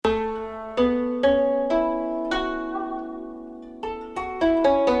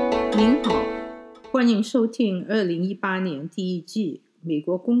迎收听2018年第一季美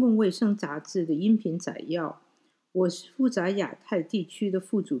国公共卫生杂志的音频摘要。我是负责亚太地区的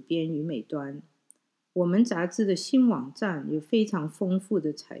副主编于美端。我们杂志的新网站有非常丰富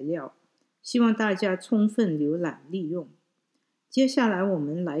的材料，希望大家充分浏览利用。接下来我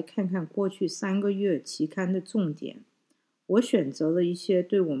们来看看过去3个月期刊的重点。我选择了一些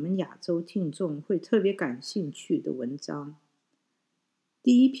对我们亚洲听众会特别感兴趣的文章。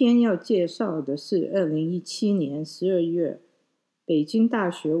第一篇要介绍的是2017年12月，北京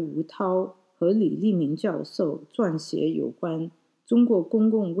大学吴涛和李立明教授撰写有关中国公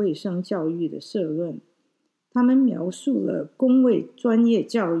共卫生教育的社论。他们描述了公卫专业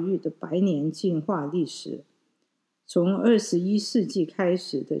教育的100年进化历史，从21世纪开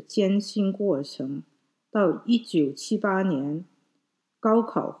始的艰辛过程，到1978年高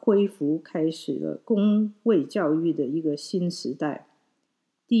考恢复，开始了公卫教育的一个新时代。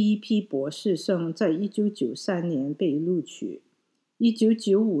第一批博士生在1993年被录取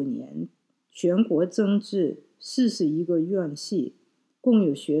，1995年全国增至41个院系，共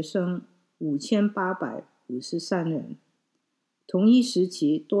有学生5853人。同一时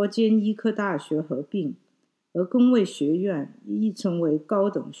期，多间医科大学合并，而公卫学院亦成为高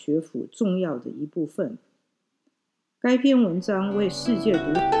等学府重要的一部分。该篇文章为世界读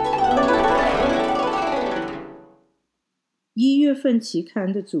1月份期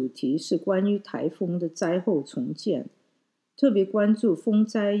刊的主题是关于台风的灾后重建，特别关注风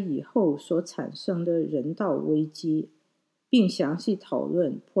灾以后所产生的人道危机，并详细讨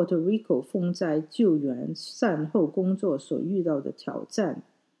论 Puerto Rico 风灾救援善后工作所遇到的挑战。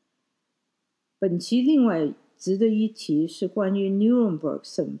本期另外值得一提是关于 Nuremberg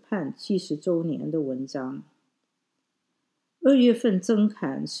审判70周年的文章。2月份增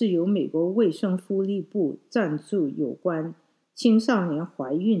刊是由美国卫生福利部赞助有关青少年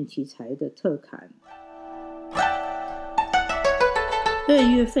怀孕题材的特刊。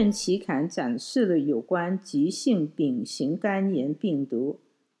2月份期刊展示了有关急性丙型肝炎病毒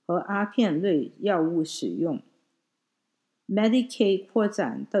和阿片类药物使用、Medicaid 扩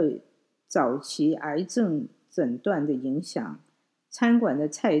展对早期癌症诊断的影响、餐馆的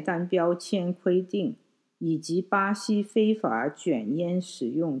菜单标签规定，以及巴西非法卷烟使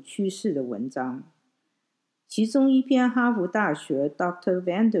用趋势的文章。其中一篇哈佛大学 Dr.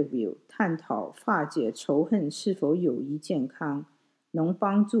 Vanderbilt 探讨化解仇恨是否有益健康，能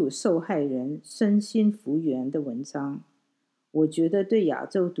帮助受害人身心复原的文章，我觉得对亚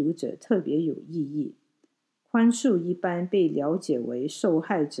洲读者特别有意义。宽恕一般被了解为受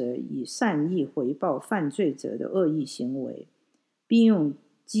害者以善意回报犯罪者的恶意行为，并用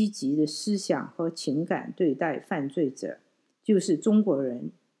积极的思想和情感对待犯罪者，就是中国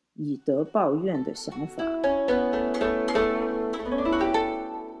人以德报怨的想法。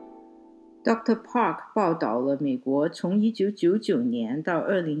Dr. Park 报道了美国从1999年到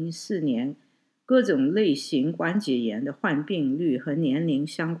2014年各种类型关节炎的患病率和年龄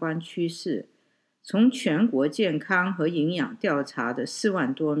相关趋势，从全国健康和营养调查的4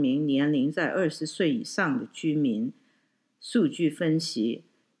万多名年龄在20岁以上的居民数据分析，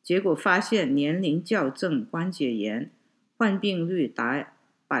结果发现年龄校正关节炎患病率达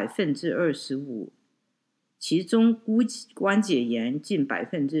 25%， 其中骨关节炎近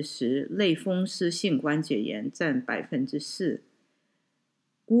 10%， 类风湿性关节炎占 4%。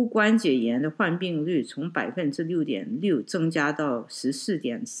 骨关节炎的患病率从 6.6% 增加到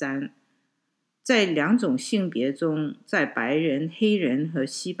 14.3%。 在2种性别中，在白人、黑人和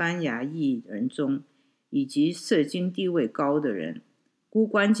西班牙裔人中，以及社经地位高的人，骨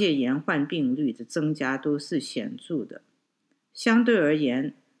关节炎患病率的增加都是显著的。相对而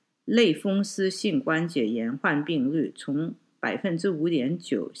言，类风湿性关节炎患病率从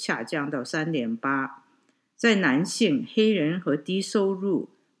 5.9% 下降到 3.8%， 在男性、黑人和低收入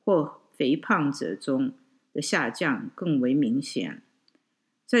或肥胖者中的下降更为明显。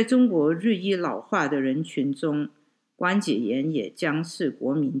在中国日益老化的人群中，关节炎也将是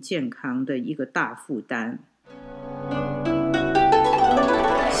国民健康的一个大负担。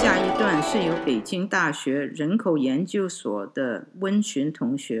下一段是由北京大学人口研究所的温群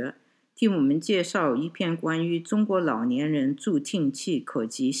同学替我们介绍一篇关于中国老年人助听器可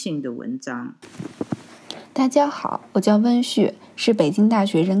及性的文章。大家好，我叫温旭，是北京大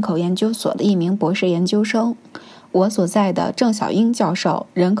学人口研究所的一名博士研究生。我所在的郑晓英教授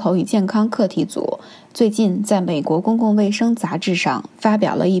人口与健康课题组最近在美国公共卫生杂志上发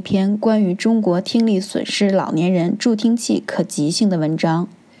表了一篇关于中国听力损失老年人助听器可及性的文章，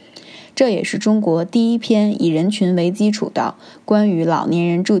这也是中国第一篇以人群为基础的关于老年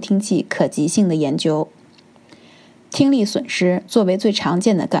人助听器可及性的研究。听力损失作为最常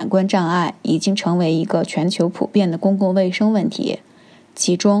见的感官障碍，已经成为一个全球普遍的公共卫生问题，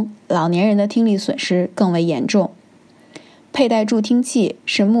其中老年人的听力损失更为严重。佩戴助听器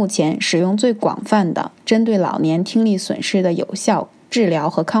是目前使用最广泛的针对老年听力损失的有效治疗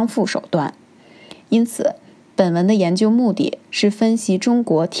和康复手段。因此，本文的研究目的是分析中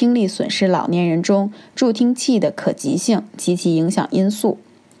国听力损失老年人中助听器的可及性及其影响因素。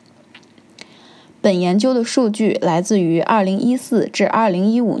本研究的数据来自于2014至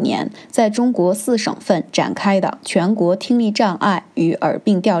2015年在中国4省份展开的全国听力障碍与耳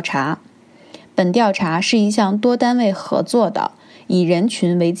病调查。本调查是一项多单位合作的以人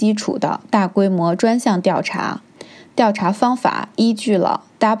群为基础的大规模专项调查，调查方法依据了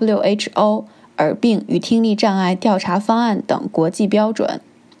WHO 耳病与听力障碍调查方案等国际标准。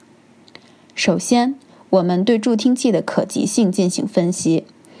首先，我们对助听器的可及性进行分析。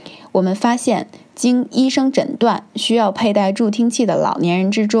我们发现，经医生诊断需要佩戴助听器的老年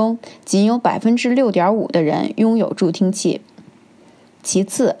人之中，仅有 6.5% 的人拥有助听器。其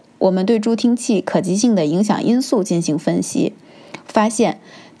次，我们对助听器可及性的影响因素进行分析，发现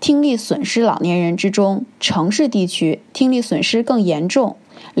听力损失老年人之中，城市地区听力损失更严重，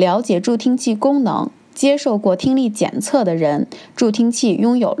了解助听器功能、接受过听力检测的人，助听器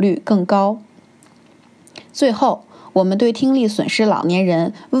拥有率更高。最后，我们对听力损失老年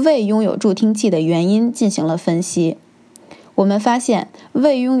人未拥有助听器的原因进行了分析。我们发现，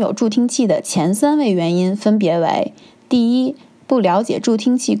未拥有助听器的前3位原因分别为：第一，不了解助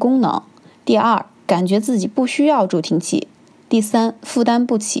听器功能；第二，感觉自己不需要助听器；第三，负担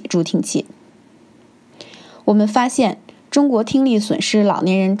不起助听器。我们发现，中国听力损失老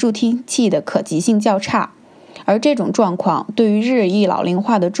年人助听器的可及性较差，而这种状况对于日益老龄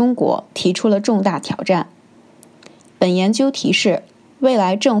化的中国提出了重大挑战。本研究提示，未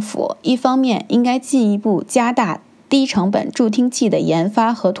来政府一方面应该进一步加大低成本助听器的研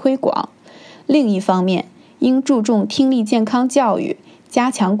发和推广，另一方面应注重听力健康教育，加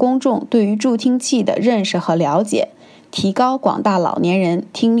强公众对于助听器的认识和了解，提高广大老年人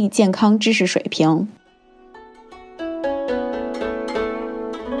听力健康知识水平。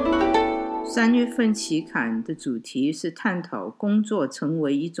3月份期刊的主题是探讨工作成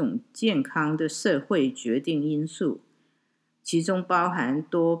为一种健康的社会决定因素，其中包含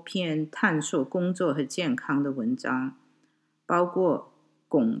多篇探索工作和健康的文章，包括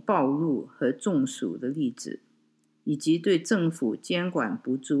汞暴露和中暑的例子，以及对政府监管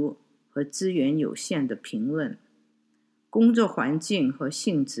不足和资源有限的评论。工作环境和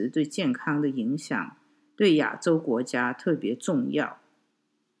性质对健康的影响对亚洲国家特别重要。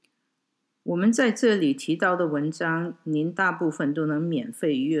我们在这里提到的文章，您大部分都能免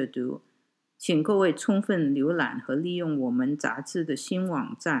费阅读，请各位充分浏览和利用我们杂志的新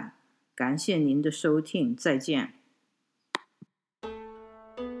网站。感谢您的收听，再见。